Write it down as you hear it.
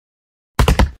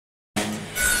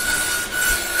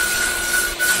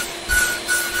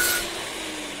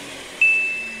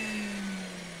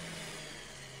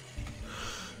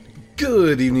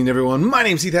Good evening, everyone. My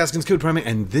name's Heath Haskins, Code Primate,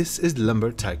 and this is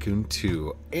Lumber Tycoon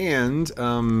 2. And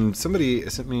somebody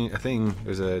sent me a thing.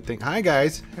 There's a thing. Hi,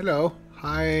 guys. Hello.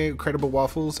 Hi, Credible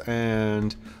Waffles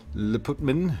and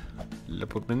Leputman,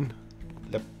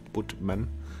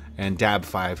 and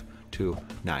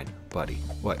Dab529. Buddy,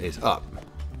 what is up?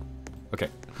 Okay,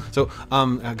 so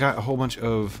I got a whole bunch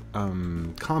of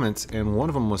comments, and one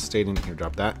of them was stating, here,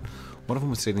 drop that. One of them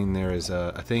was stating there is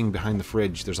a thing behind the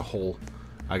fridge. There's a hole.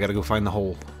 I gotta go find the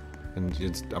hole,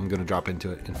 and I'm gonna drop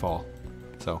into it and fall.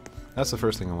 So that's the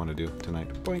first thing I want to do tonight.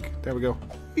 Boink! There we go.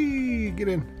 Eee, get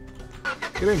in,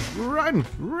 get in, run,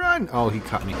 run! Oh, he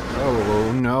caught me.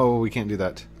 Oh no, we can't do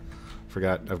that.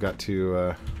 Forgot. I've got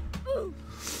to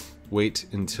wait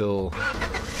until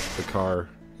the car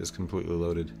is completely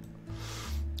loaded.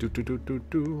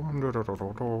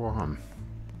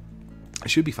 I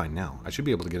should be fine now. I should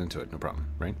be able to get into it, no problem,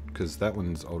 right? Because that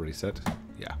one's already set.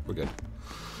 Yeah, we're good.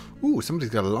 Ooh, somebody's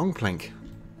got a long plank.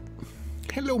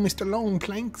 Hello, Mr. Long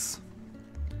Planks.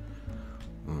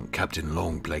 Captain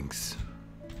Long Planks.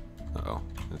 Uh-oh.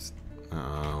 That's...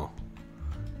 Uh-oh.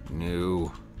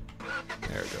 No.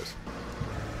 There it goes.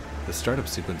 The startup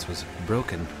sequence was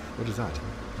broken. What is that?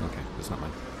 Okay, that's not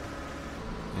mine.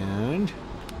 And...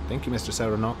 thank you, Mr.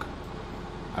 Saronok.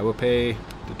 I will pay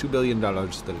the $2 billion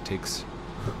that it takes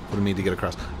for me to get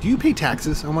across. Do you pay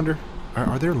taxes, I wonder?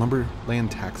 Are there lumberland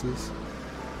taxes?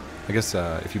 I guess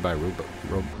if you buy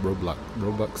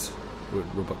Roblox,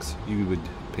 you would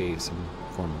pay some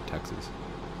form of taxes.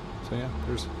 So yeah,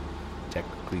 there's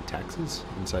technically taxes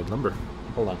inside lumber.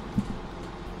 Hold on.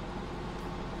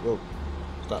 Whoa.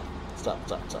 Stop. Stop,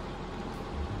 stop, stop.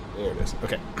 There it is.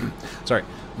 Okay. Sorry.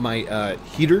 My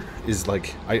heater is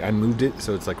like, I moved it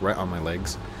so it's like right on my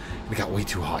legs. It got way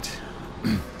too hot.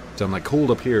 So I'm like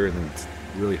cold up here and it's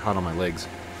really hot on my legs.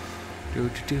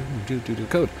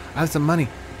 Code. I have some money.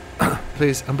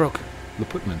 Please, I'm broke.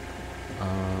 Leputman.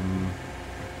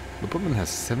 Leputman has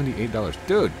 $78.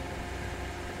 Dude.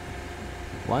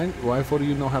 Why for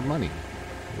you not have money?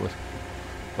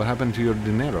 What happened to your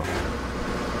dinero?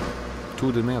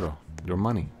 Tu dinero. Your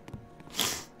money.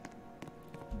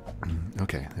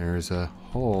 Okay, there's a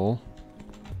hole.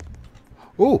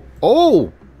 Oh!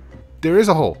 Oh! There is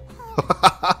a hole.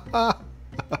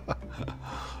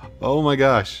 Oh my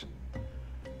gosh.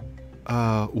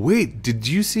 Wait, did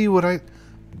you see what I...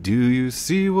 Do you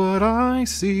see what I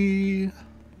see?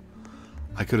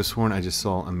 I could have sworn I just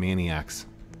saw a maniacs.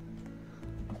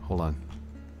 Hold on.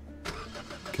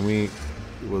 Can we...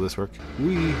 will this work?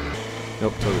 Whee!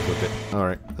 Nope, totally flipped it.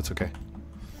 Alright, that's okay.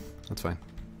 That's fine.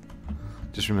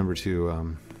 Just remember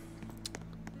to,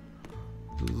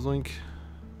 link.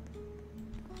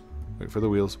 Wait for the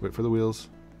wheels, wait for the wheels.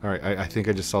 Alright, I think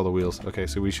I just saw the wheels. Okay,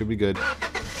 so we should be good.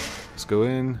 Let's go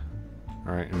in.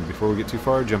 Alright, and before we get too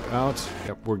far, jump out.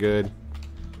 Yep, we're good.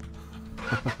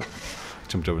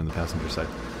 Jumped over in the passenger side.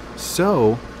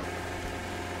 So,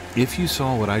 if you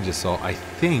saw what I just saw, I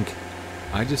think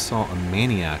I just saw a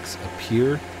maniacs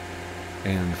appear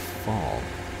and fall.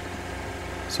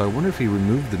 So I wonder if he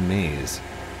removed the maze,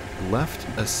 left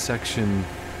a section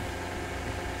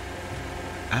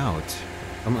out.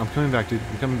 I'm coming back, dude.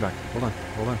 I'm coming back. Hold on.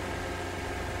 Hold on.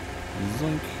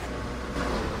 Zoink.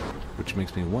 Which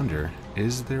makes me wonder,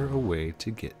 is there a way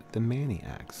to get the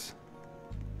maniacs?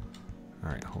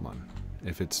 Alright, hold on.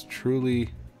 If it's truly...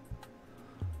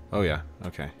 oh yeah,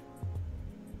 okay.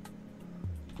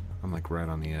 I'm like right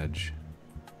on the edge.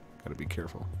 Gotta be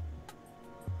careful.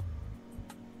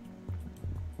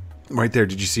 Right there,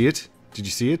 did you see it? Did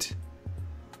you see it?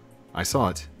 I saw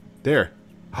it. There.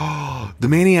 Oh, the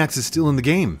maniacs is still in the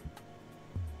game.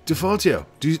 Defaultio.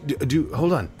 Do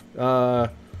hold on.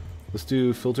 Let's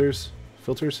do filters.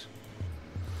 Filters.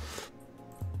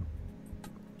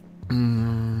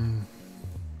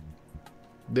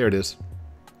 There it is.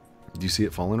 Do you see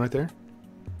it falling right there?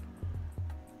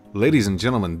 Ladies and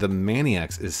gentlemen, the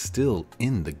maniacs is still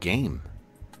in the game.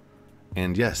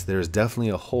 And yes, there's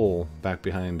definitely a hole back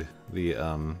behind the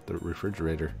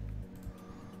refrigerator.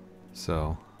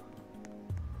 So,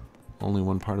 only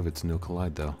one part of it's no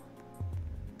collide though.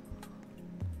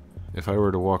 If I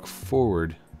were to walk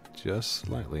forward just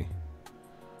slightly,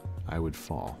 I would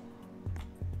fall.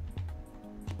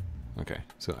 Okay,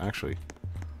 so actually,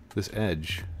 this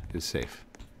edge is safe.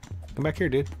 Come back here,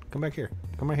 dude. Come back here.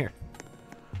 Come right here.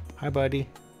 Hi, buddy.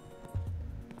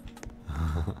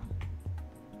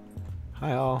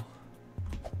 Hi, all.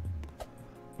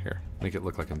 Here, make it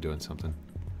look like I'm doing something.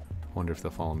 Wonder if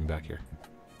they'll follow me back here.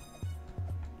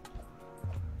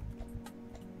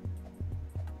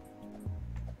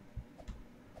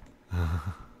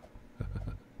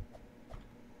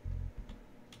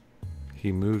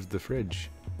 He moved the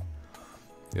fridge.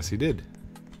 Yes, he did.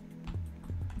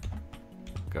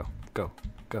 Go, go,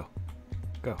 go,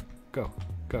 go, go,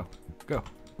 go, go.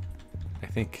 I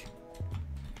think.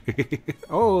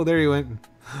 Oh, there he went.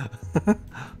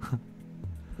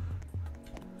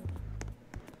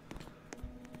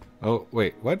 Oh,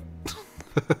 wait, what?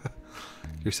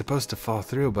 You're supposed to fall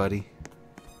through, buddy.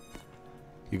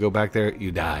 You go back there,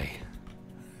 you die.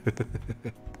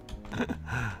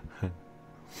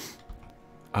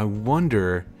 I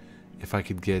wonder if I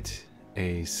could get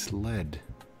a sled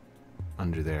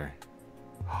under there.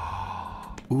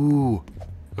 Ooh.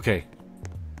 Okay.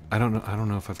 I don't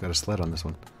know if I've got a sled on this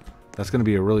one. That's going to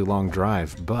be a really long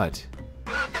drive, but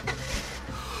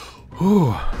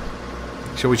ooh.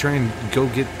 Shall we try and go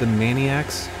get the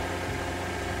maniacs?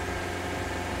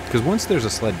 Because once there's a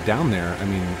sled down there, I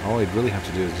mean, all I'd really have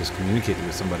to do is just communicate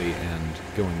with somebody and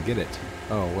go and get it.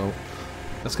 Oh, well,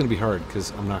 that's going to be hard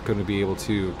because I'm not going to be able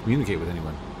to communicate with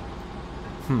anyone.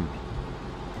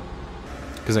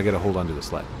 Because I got to hold on to the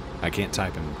sled. I can't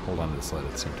type and hold on to the sled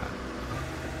at the same time.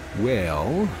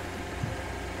 Well,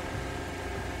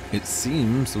 it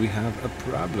seems we have a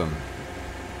problem.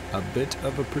 A bit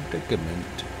of a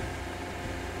predicament.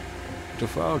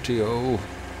 Defaultio,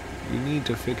 you need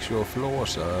to fix your floor,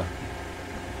 sir.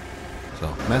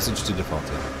 So, message to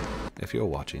Defaultio, if you're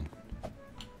watching.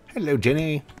 Hello,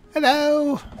 Jenny.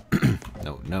 Hello.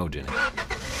 No, Jenny. All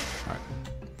right.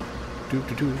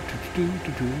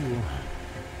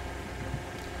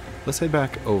 Let's head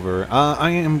back over.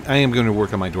 I am going to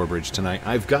work on my door bridge tonight.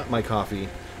 I've got my coffee.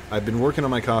 I've been working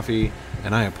on my coffee,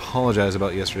 and I apologize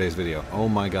about yesterday's video. Oh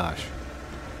my gosh.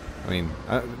 I mean,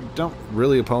 I don't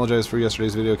really apologize for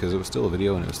yesterday's video because it was still a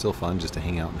video and it was still fun just to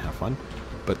hang out and have fun.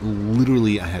 But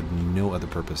literally, I had no other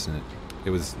purpose in it. It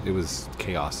was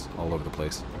chaos all over the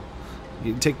place.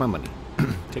 You take my money.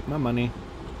 Take my money.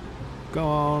 Go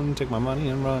on, take my money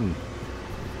and run.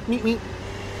 Meet me.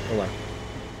 Hold on.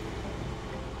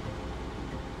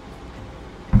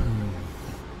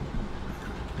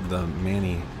 The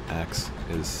Manny axe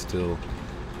is still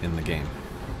in the game.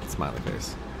 Smiley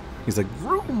face. He's like,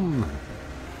 vroom!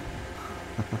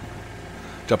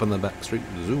 Jump on the back street,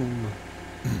 zoom.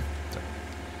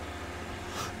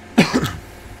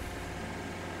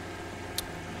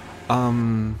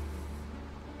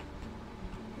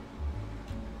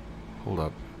 Hold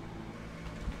up.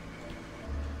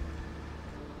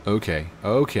 Okay,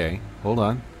 hold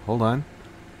on.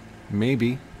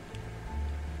 Maybe.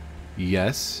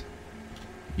 Yes,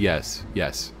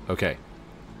 okay.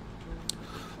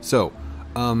 So,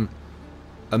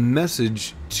 a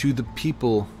message to the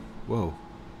people. Whoa.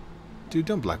 Dude,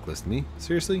 don't blacklist me.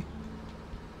 Seriously?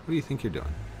 What do you think you're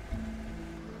doing?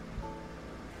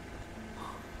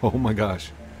 Oh my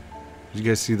gosh. Did you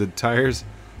guys see the tires?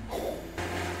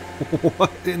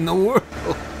 What in the world?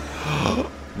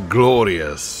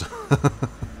 Glorious.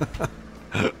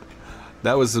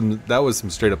 That was some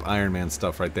straight up Iron Man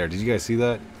stuff right there. Did you guys see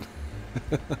that?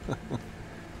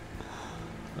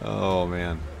 Oh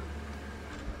man.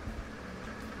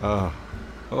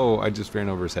 Oh, I just ran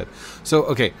over his head. So,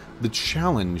 okay, the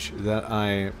challenge that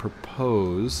I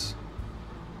propose...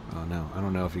 Oh, no, I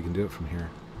don't know if you can do it from here.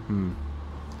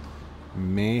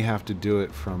 May have to do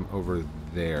it from over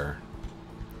there.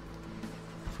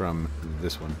 From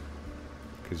this one.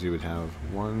 Because you would have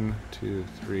 1, 2,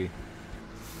 3,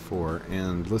 4.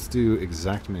 And let's do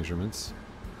exact measurements.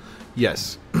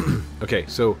 Yes. Okay,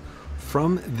 so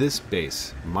from this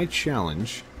base, my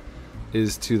challenge...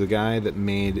 is to the guy that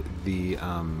made the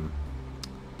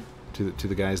to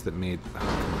the guys that made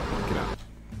get out,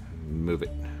 move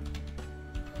it.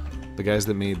 The guys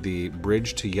that made the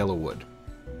bridge to Yellowwood.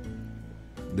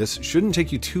 This shouldn't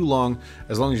take you too long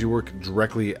as you work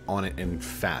directly on it and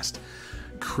fast.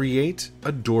 Create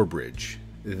a door bridge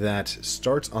that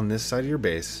starts on this side of your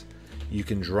base. You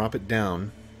can drop it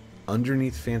down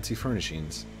underneath fancy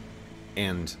furnishings,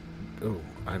 and oh,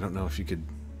 I don't know if you could.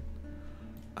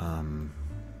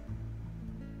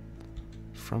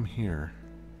 From here,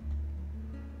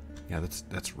 yeah,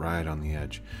 that's right on the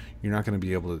edge. You're not going to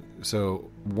be able to. So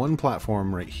one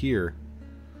platform right here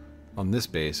on this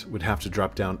base would have to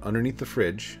drop down underneath the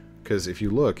fridge, because if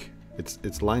you look,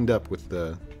 it's lined up with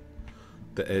the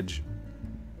edge.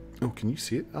 Oh, can you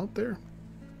see it out there?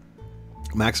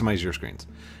 Maximize your screens.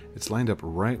 It's lined up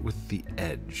right with the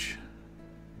edge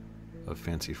of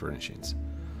fancy furnishings.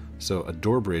 So a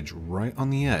door bridge right on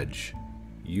the edge,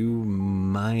 you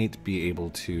might be able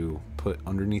to put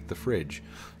underneath the fridge.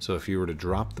 So if you were to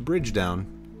drop the bridge down,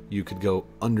 you could go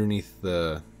underneath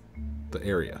the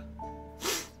area.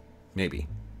 Maybe.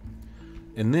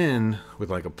 And then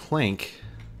with like a plank,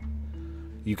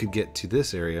 you could get to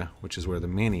this area, which is where the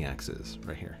Maniacs is,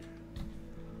 right here.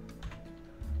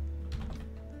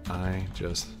 I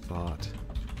just thought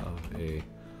of a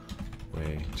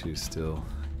way to still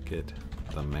get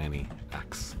the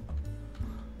Maniacs.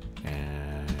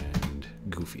 And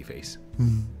goofy face.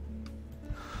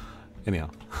 Anyhow.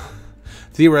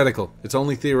 Theoretical. It's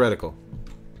only theoretical.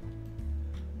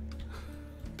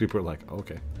 People are like,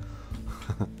 okay.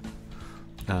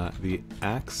 The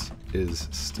axe is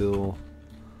still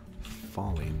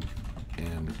falling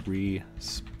and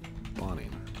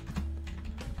respawning.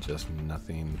 Just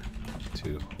nothing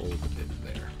to hold it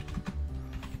there.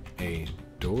 A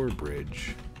door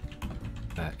bridge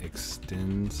that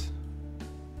extends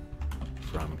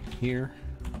from here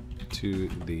to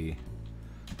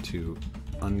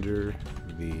under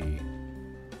the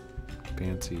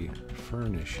fancy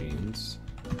furnishings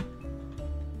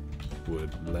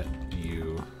would let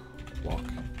you walk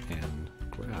and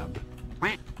grab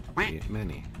the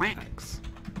mini axe.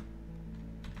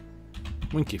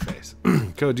 Winky face.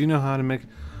 Code, do you know how to make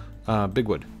big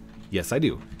wood? Yes, I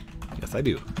do. Yes, I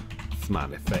do.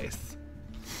 Smiley face.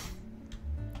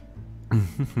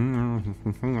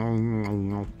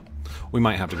 We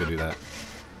might have to go do that.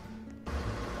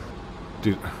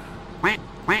 Dude.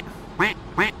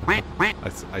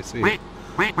 I see.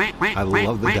 I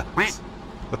love the ducks.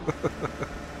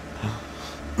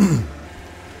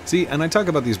 See, and I talk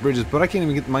about these bridges, but I can't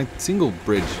even get my single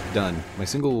bridge done. My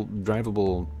single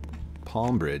drivable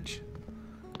palm bridge.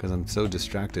 Because I'm so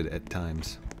distracted at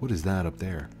times. What is that up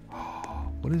there?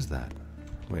 What is that?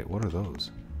 Wait, what are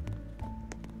those?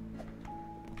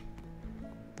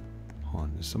 Hold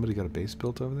on, has somebody got a base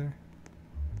built over there?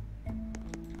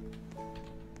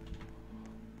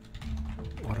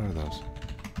 What are those?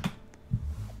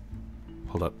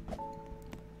 Hold up.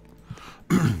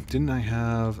 Didn't I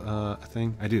have a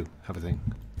thing? I do have a thing.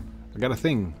 I got a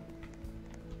thing.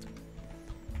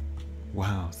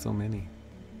 Wow, so many.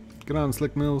 Get on,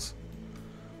 Slick Mills.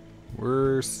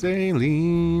 We're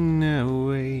sailing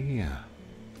away.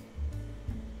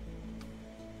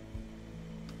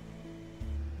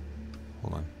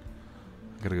 Hold on.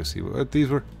 I gotta go see what these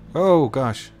were. Oh,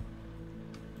 gosh.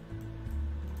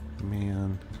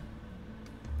 Man.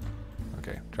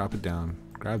 Okay, drop it down.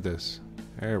 Grab this.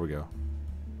 There we go.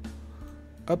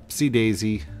 Upsy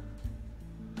daisy.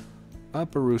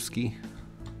 Upperooski.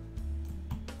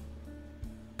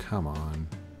 Come on.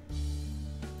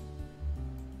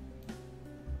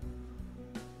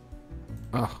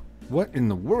 Oh, what in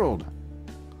the world?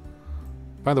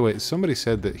 By the way, somebody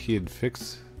said that he had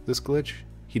fixed this glitch.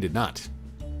 He did not.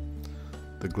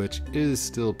 The glitch is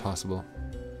still possible.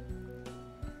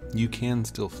 You can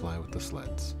still fly with the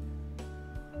sleds.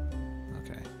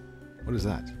 Okay. What is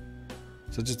that?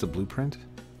 Is that just a blueprint?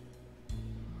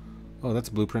 Oh, that's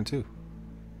a blueprint too.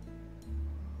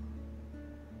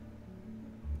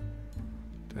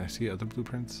 Did I see other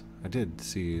blueprints? I did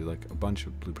see like a bunch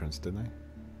of blueprints, didn't I?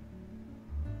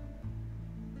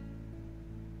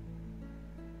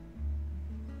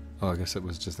 Oh, I guess it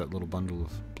was just that little bundle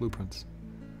of blueprints.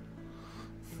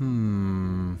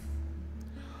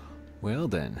 Well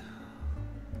then.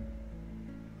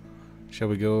 Shall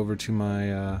we go over to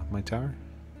my my tower?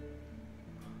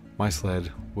 My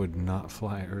sled would not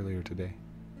fly earlier today.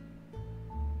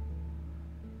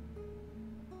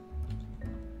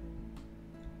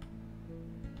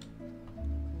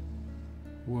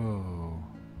 Whoa.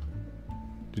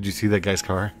 Did you see that guy's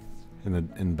car in the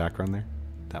background there?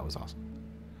 That was awesome.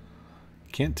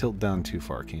 You can't tilt down too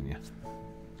far, can you?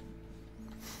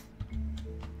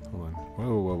 Hold on.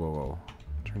 Whoa, whoa, whoa, whoa.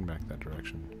 Turn back that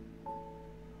direction.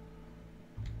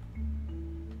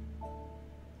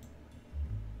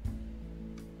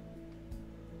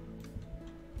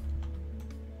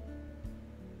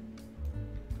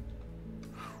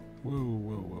 Whoa,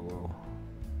 whoa, whoa, whoa.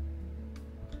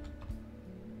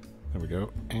 There we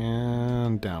go.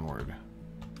 And downward.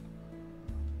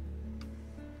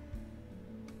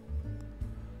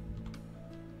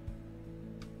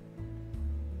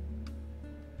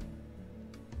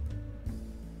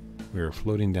 We are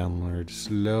floating downward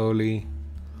slowly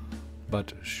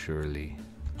but surely.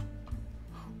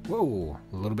 Whoa!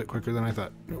 A little bit quicker than I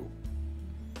thought. No.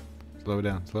 Slow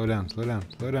down, slow down, slow down,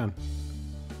 slow down.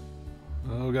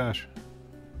 Oh gosh.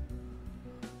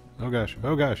 Oh gosh,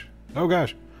 oh gosh, oh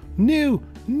gosh. No!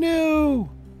 No!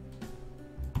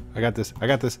 I got this, I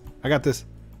got this, I got this.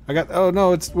 I got, oh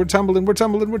no, we're tumbling, we're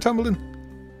tumbling, we're tumbling.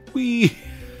 Whee!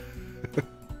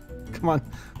 Come on,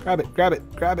 grab it, grab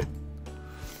it, grab it.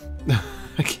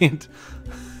 I can't.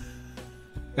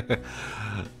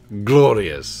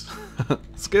 Glorious.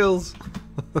 Skills.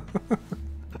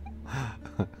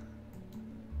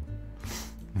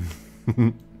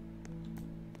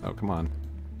 Oh, come on.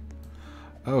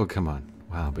 Oh, come on.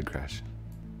 Wow, big crash.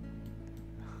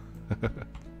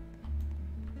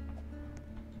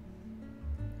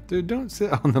 Dude, don't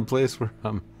sit on the place where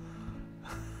I'm...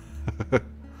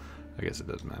 I guess it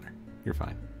doesn't matter. You're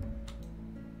fine.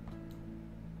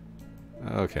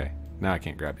 Okay, now I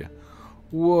can't grab you.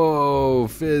 Whoa,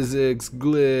 physics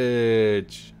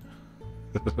glitch.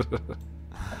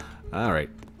 Alright.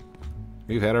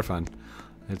 We've had our fun.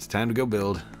 It's time to go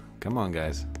build. Come on,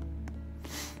 guys.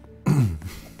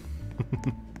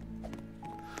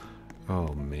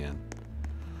 Oh, man.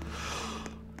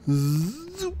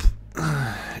 Zoop.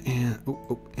 And,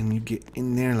 and you get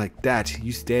in there like that.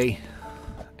 You stay.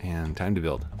 And time to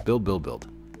build. Build, build, build.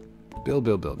 Build,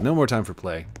 build, build. No more time for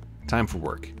play. Time for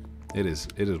work. It is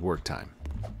work time.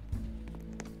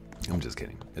 I'm just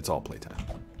kidding. It's all playtime.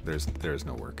 There's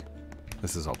no work.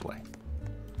 This is all play.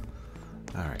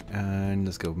 Alright, and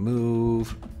let's go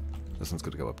move. This one's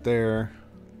gonna go up there.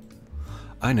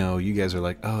 I know, you guys are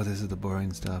like, oh, this is the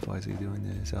boring stuff. Why is he doing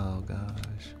this? Oh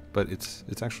gosh. But it's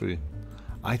actually,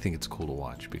 I think it's cool to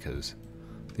watch because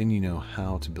then you know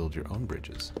how to build your own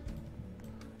bridges.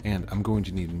 And I'm going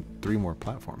to need 3 more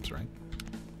platforms, right?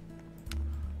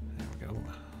 There we go.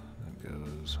 That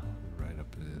goes right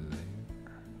up there.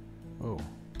 Oh.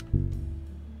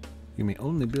 You may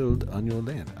only build on your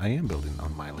land. I am building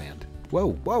on my land.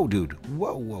 Whoa, whoa, dude.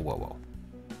 Whoa, whoa, whoa,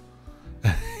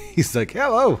 whoa. He's like,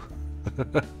 hello.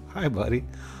 Hi, buddy.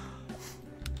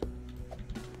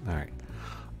 Alright.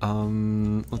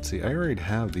 Let's see. I already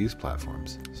have these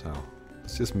platforms. So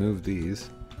let's just move these.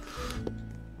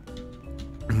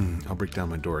 I'll break down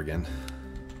my door again.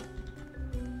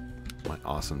 My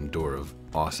awesome door of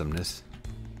awesomeness.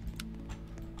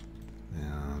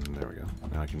 And there we go.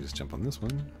 Now I can just jump on this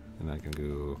one. And I can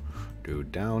go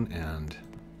down and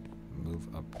move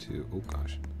up to, oh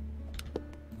gosh.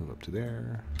 Move up to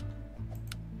there.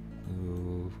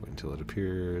 Move until it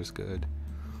appears, good.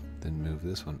 Then move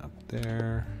this one up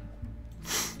there.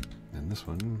 And this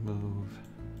one move.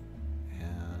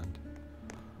 And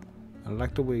I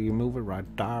like the way you move it right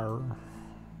there.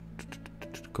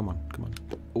 Come on, come on.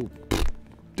 Oh,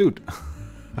 dude.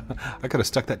 I could have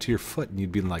stuck that to your foot and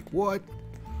you'd be like, what?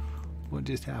 What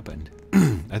just happened?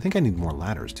 I think I need more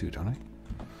ladders too, don't I?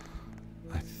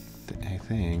 I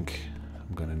think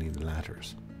I'm gonna need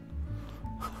ladders.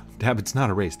 Dab, it's not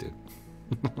a race, dude.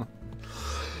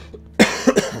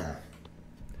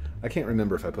 I can't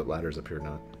remember if I put ladders up here or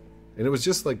not. And it was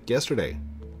just like yesterday.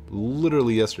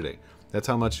 Literally yesterday. That's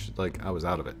how much like I was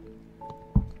out of it.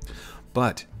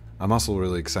 But I'm also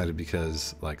really excited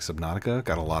because like Subnautica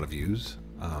got a lot of views.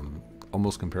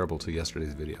 Almost comparable to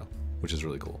yesterday's video, which is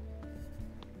really cool.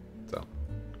 So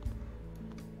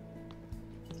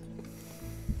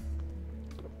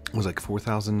it was like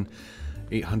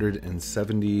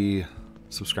 4,870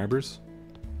 subscribers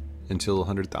until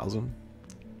 100,000.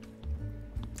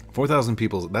 4,000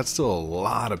 people, that's still a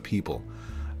lot of people.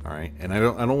 All right, and I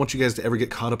don't want you guys to ever get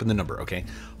caught up in the number, okay?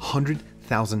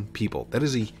 100,000 people. That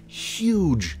is a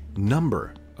huge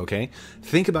number, okay?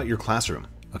 Think about your classroom,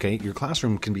 okay? Your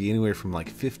classroom can be anywhere from like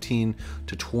 15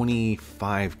 to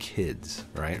 25 kids,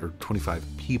 right? Or 25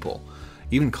 people.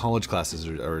 Even college classes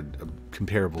are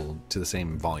comparable to the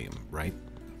same volume, right?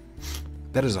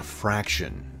 That is a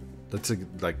fraction. That's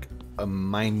like a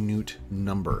minute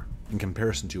number in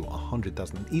comparison to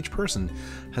 100,000. Each person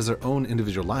has their own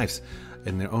individual lives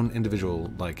and their own individual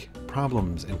like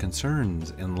problems and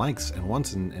concerns and likes and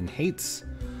wants and hates.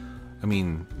 I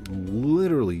mean,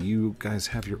 literally, you guys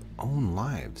have your own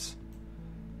lives,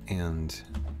 and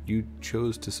you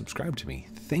chose to subscribe to me.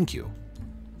 Thank you.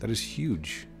 That is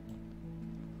huge.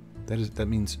 That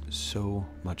means so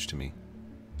much to me.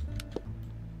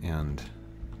 And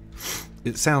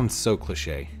it sounds so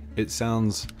cliche. It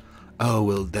sounds, oh,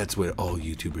 well, that's what all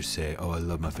YouTubers say. Oh, I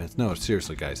love my fans. No,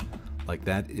 seriously, guys. Like,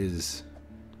 that is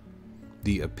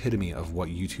the epitome of what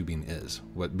YouTubing is.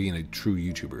 What being a true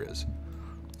YouTuber is.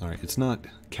 Alright, it's not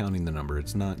counting the number.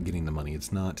 It's not getting the money.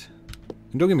 It's not...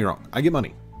 And don't get me wrong. I get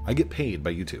money. I get paid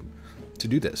by YouTube to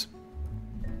do this.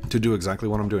 To do exactly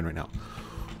what I'm doing right now.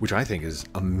 Which I think is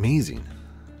amazing.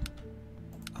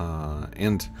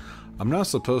 And I'm not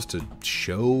supposed to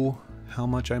show how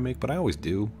much I make, but I always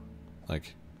do.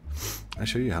 Like, I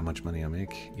show you how much money I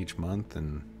make each month,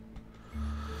 and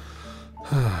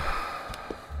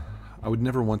I would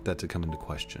never want that to come into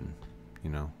question, you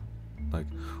know? Like,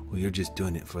 well, you're just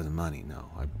doing it for the money. No,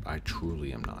 I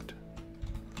truly am not.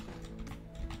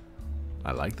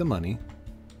 I like the money.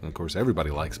 And of course,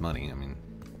 everybody likes money. I mean,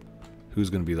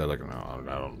 who's going to be there like, no,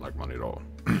 I don't like money at all.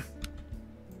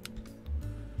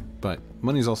 But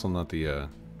money's also not the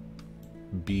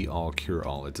be all cure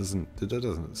all. It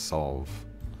doesn't solve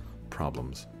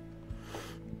problems.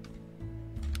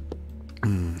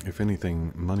 If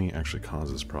anything, money actually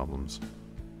causes problems.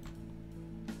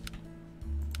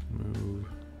 Move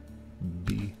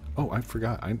B. Oh, I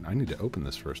forgot. I need to open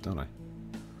this first, don't I?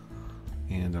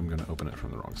 And I'm gonna open it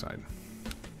from the wrong side.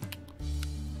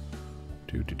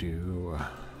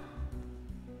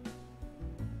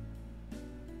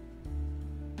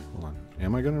 Hold on.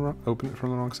 Am I gonna open it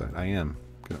from the wrong side? I am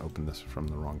gonna open this from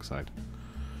the wrong side.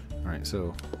 Alright,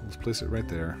 so let's place it right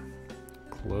there.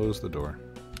 Close the door.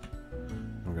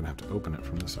 We're gonna have to open it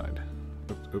from this side.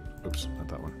 Oops, not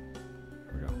that one.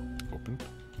 There we go. Open.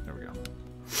 There we go.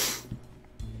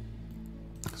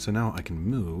 So now I can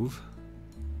move.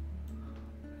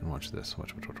 And watch this.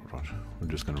 Watch. We're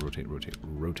just gonna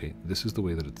rotate. This is the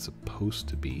way that it's supposed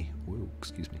to be. Whoa,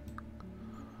 excuse me.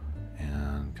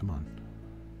 And come on.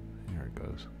 Here it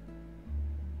goes.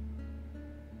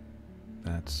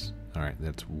 That's alright,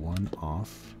 that's one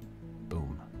off.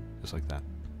 Boom. Just like that.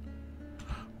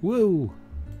 Whoa!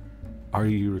 Are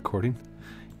you recording?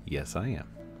 Yes, I am.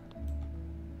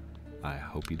 I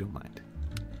hope you don't mind.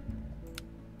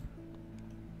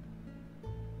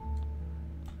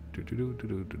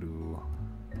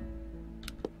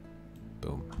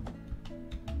 Boom.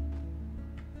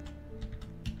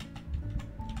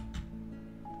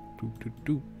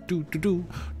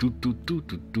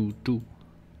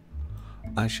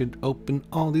 I should open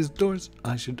all these doors.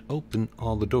 I should open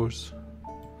all the doors.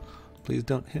 Please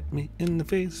don't hit me in the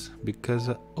face because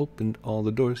I opened all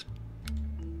the doors.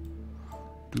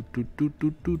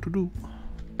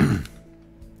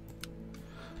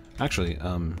 Actually,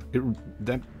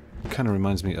 that kind of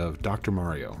reminds me of Dr.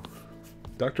 Mario.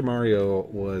 Dr. Mario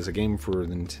was a game for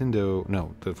Nintendo,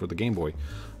 no, for the Game Boy,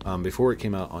 before it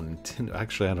came out on Nintendo.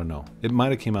 Actually, I don't know. It might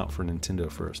have came out for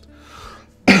Nintendo first.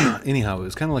 Anyhow, it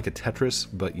was kind of like a Tetris,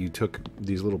 but you took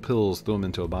these little pills, threw them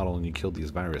into a bottle, and you killed these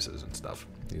viruses and stuff,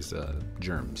 these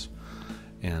germs.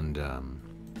 And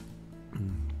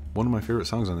one of my favorite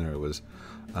songs on there was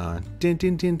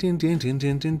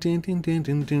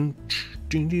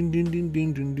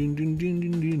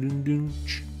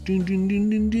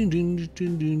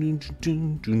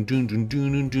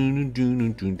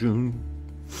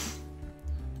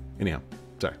anyhow,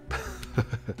 sorry.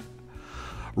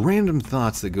 Random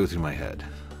thoughts that go through my head.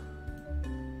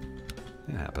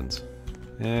 It happens.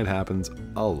 It happens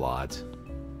a lot.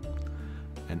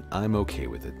 And I'm okay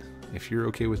with it. If you're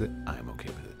okay with it, I'm okay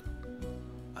with it.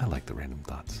 I like the random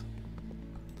thoughts.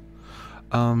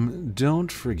 Don't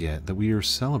forget that we are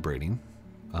celebrating.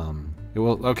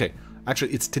 Well, okay.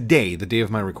 Actually, it's today, the day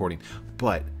of my recording.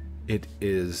 But it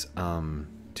is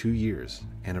 2 years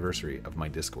anniversary of my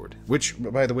Discord. Which,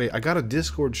 by the way, I got a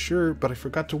Discord shirt, but I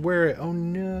forgot to wear it. Oh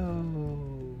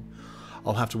no.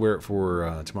 I'll have to wear it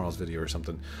for tomorrow's video or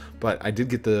something. But I did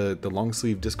get the long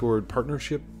sleeve Discord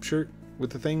partnership shirt with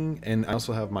the thing. And I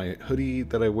also have my hoodie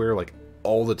that I wear like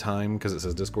all the time because it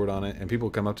says Discord on it. And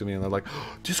people come up to me and they're like,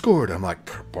 oh, Discord. I'm like,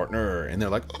 partner. And they're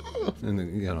like, oh. And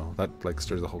then, you know, that like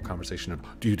stirs the whole conversation of,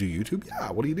 do you do YouTube?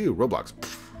 Yeah. What do you do? Roblox.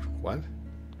 What?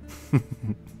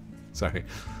 Sorry.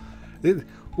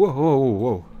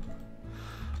 Whoa.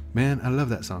 Man, I love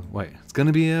that song. Wait, it's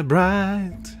gonna be a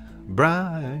bright,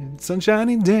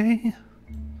 sunshiny day.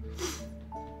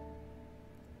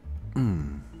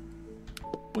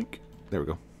 Blink. There we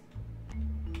go.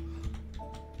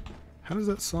 How does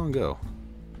that song go?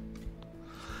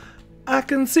 I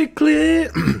can see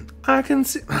clear. I can.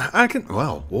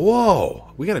 Well,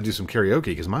 whoa. We gotta do some karaoke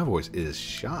because my voice is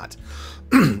shot.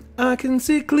 I can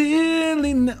see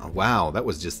clearly now. Wow, that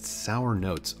was just sour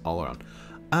notes all around.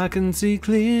 I can see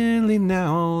clearly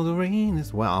now. The rain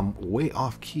is. Wow, I'm way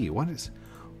off key. What's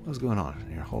going on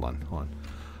here? Hold on.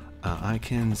 I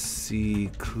can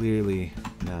see clearly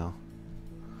now.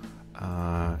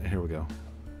 Here we go.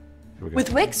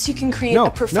 With Wix, you can create a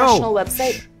professional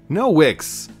website. No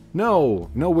Wix. No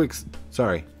Wix.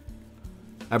 Sorry.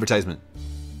 Advertisement.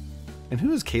 And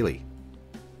who is Kaylee?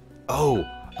 Oh,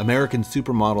 American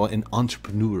supermodel and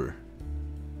entrepreneur.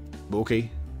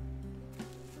 Okay.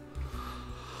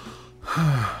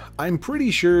 I'm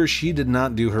pretty sure she did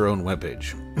not do her own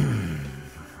webpage.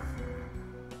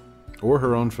 Or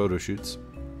her own photo shoots.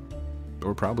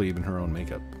 Or probably even her own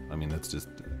makeup. I mean, that's just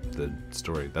the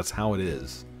story. That's how it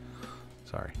is.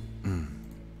 Sorry.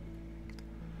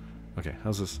 Okay,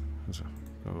 how's this?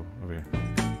 Oh, over here.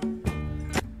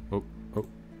 Oh,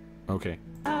 okay.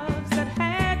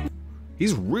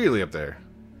 He's really up there.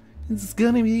 It's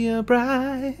gonna be a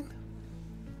bright.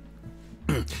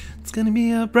 It's gonna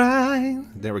be a bright.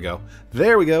 There we go.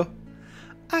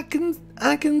 I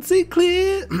can see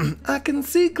clear. I can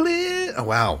see clear. Oh,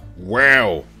 wow.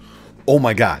 Wow. Oh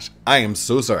my gosh. I am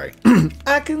so sorry.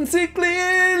 I can see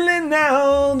clearly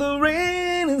now. The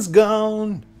rain is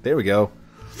gone. There we go.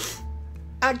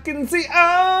 I can see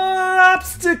all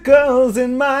obstacles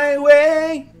in my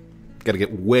way. Gotta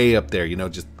get way up there, you know,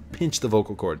 just pinch the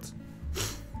vocal cords.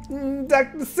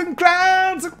 Darkness and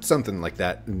clouds, something like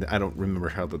that. I don't remember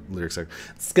how the lyrics are.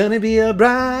 It's gonna be a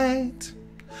bright,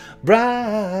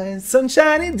 bright,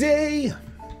 sunshiny day.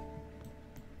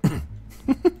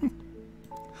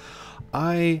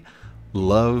 I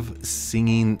love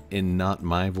singing in not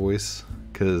my voice,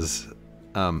 because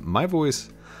my voice,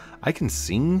 I can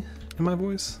sing in my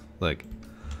voice, like,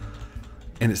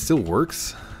 and it still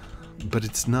works, but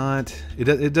it's not,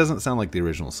 it doesn't sound like the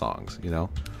original songs, you know?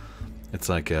 It's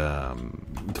like,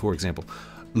 for example,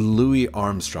 Louis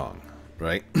Armstrong,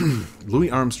 right? Louis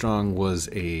Armstrong was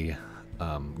a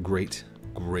great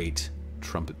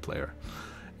trumpet player,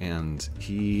 and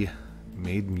he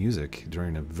made music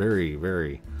during a very,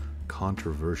 very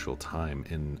controversial time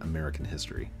in American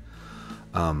history.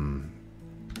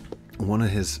 One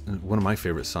of my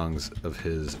favorite songs of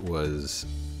his was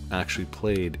actually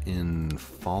played in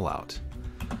Fallout,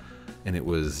 and it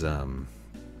was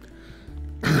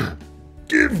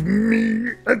give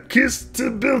me a kiss to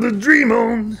build a dream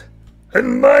on,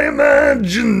 and my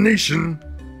imagination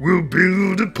will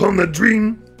build upon the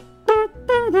dream.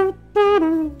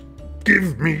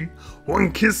 Give me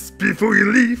one kiss before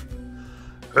you leave,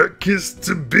 a kiss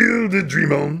to build a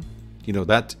dream on. You know,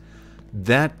 that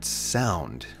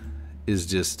sound is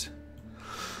just,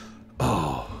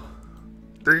 oh,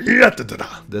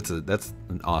 that's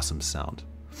an awesome sound.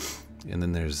 And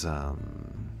then there's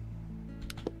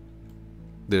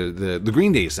the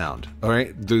Green Day sound. All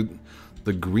right, the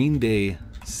Green Day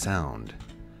sound.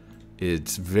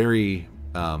 It's very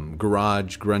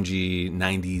garage, grungy,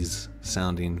 90s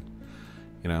sounding.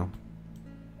 You know.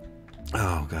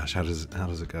 Oh gosh, how does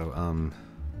it go?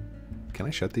 Can I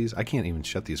shut these? I can't even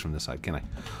shut these from this side, can I?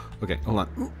 Okay, hold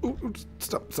on. Ooh,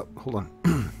 stop, hold on.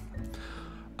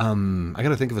 I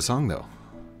gotta think of a song though.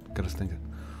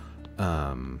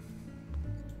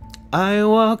 I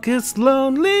walk this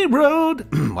lonely road.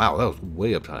 Wow, that was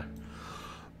way up high.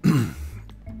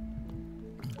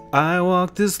 I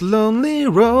walk this lonely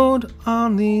road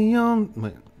on the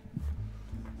wait.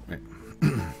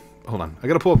 Hold on, I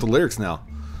gotta pull up the lyrics now.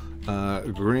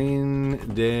 Green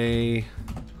Day,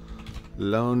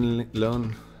 lonely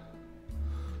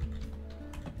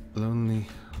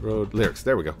road lyrics.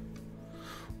 There we go.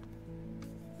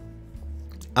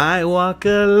 I walk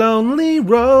a lonely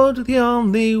road, the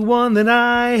only one that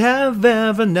I have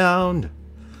ever known.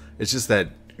 It's just that,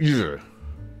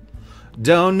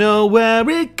 don't know where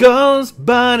it goes,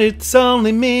 but it's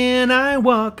only me and I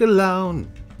walk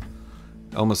alone.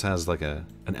 It almost has like an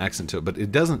accent to it, but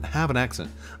it doesn't have an accent.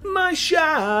 My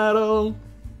shadow,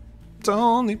 it's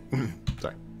only...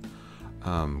 Sorry.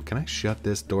 Can I shut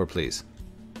this door, please?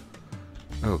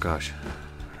 Oh, gosh.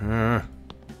 Gotta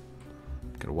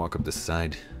walk up this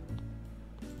side.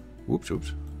 Whoops.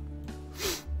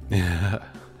 Yeah.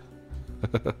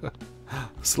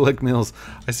 Slick Mills,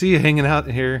 I see you hanging out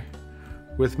here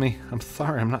with me. I'm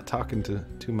sorry, I'm not talking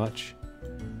too much.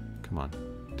 Come on.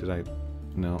 Did I...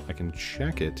 No, I can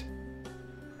check it.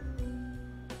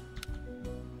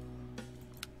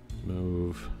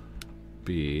 Move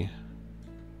B.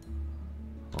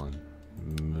 Hold on.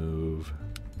 Move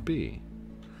B.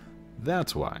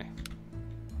 That's why.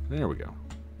 There we go.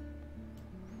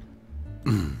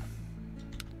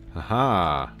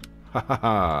 Haha. Ha ha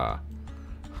ha.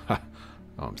 Ha.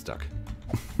 Oh, I'm stuck.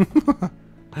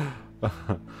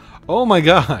 Oh my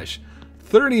gosh.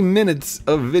 30 minutes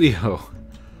of video.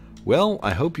 Well,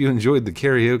 I hope you enjoyed the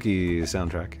karaoke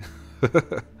soundtrack.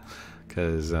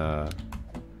 Because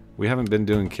we haven't been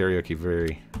doing karaoke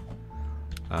very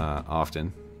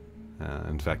often.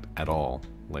 In fact, at all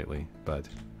lately. But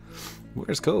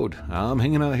where's Code? I'm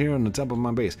hanging out here on the top of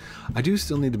my base. I do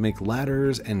still need to make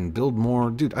ladders and build more.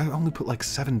 Dude, I only put like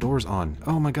 7 doors on.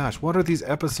 Oh my gosh, what are these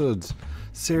episodes?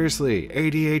 Seriously,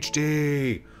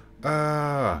 ADHD.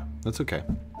 That's okay.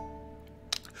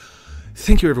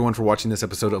 Thank you everyone for watching this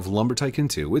episode of Lumber Tycoon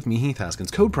 2 with me, Heath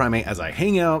Haskins, Code Primate, as I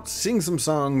hang out, sing some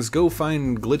songs, go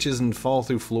find glitches and fall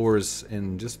through floors,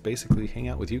 and just basically hang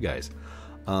out with you guys.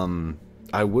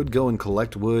 I would go and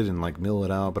collect wood and like mill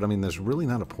it out, but I mean, there's really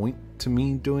not a point to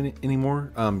me doing it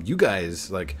anymore. You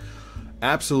guys, like,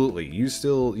 absolutely, you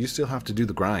still have to do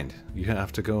the grind. You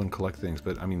have to go and collect things,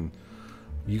 but I mean,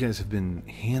 you guys have been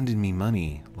handing me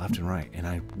money left and right, and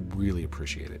I really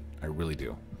appreciate it. I really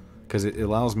do. because it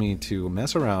allows me to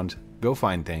mess around, go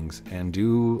find things, and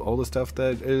do all the stuff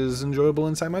that is enjoyable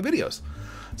inside my videos.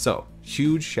 So,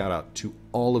 huge shout out to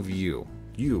all of you.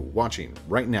 You watching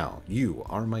right now. You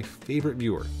are my favorite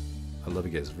viewer. I love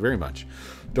you guys very much.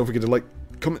 Don't forget to like,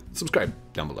 comment, subscribe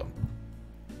down below.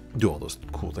 Do all those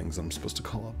cool things I'm supposed to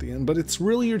call out at the end, but it's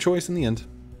really your choice in the end.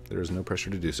 There is no pressure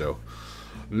to do so.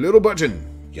 Little button.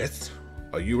 Yes?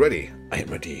 Are you ready? I am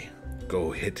ready.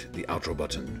 Go hit the outro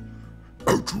button.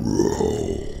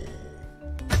 Outro.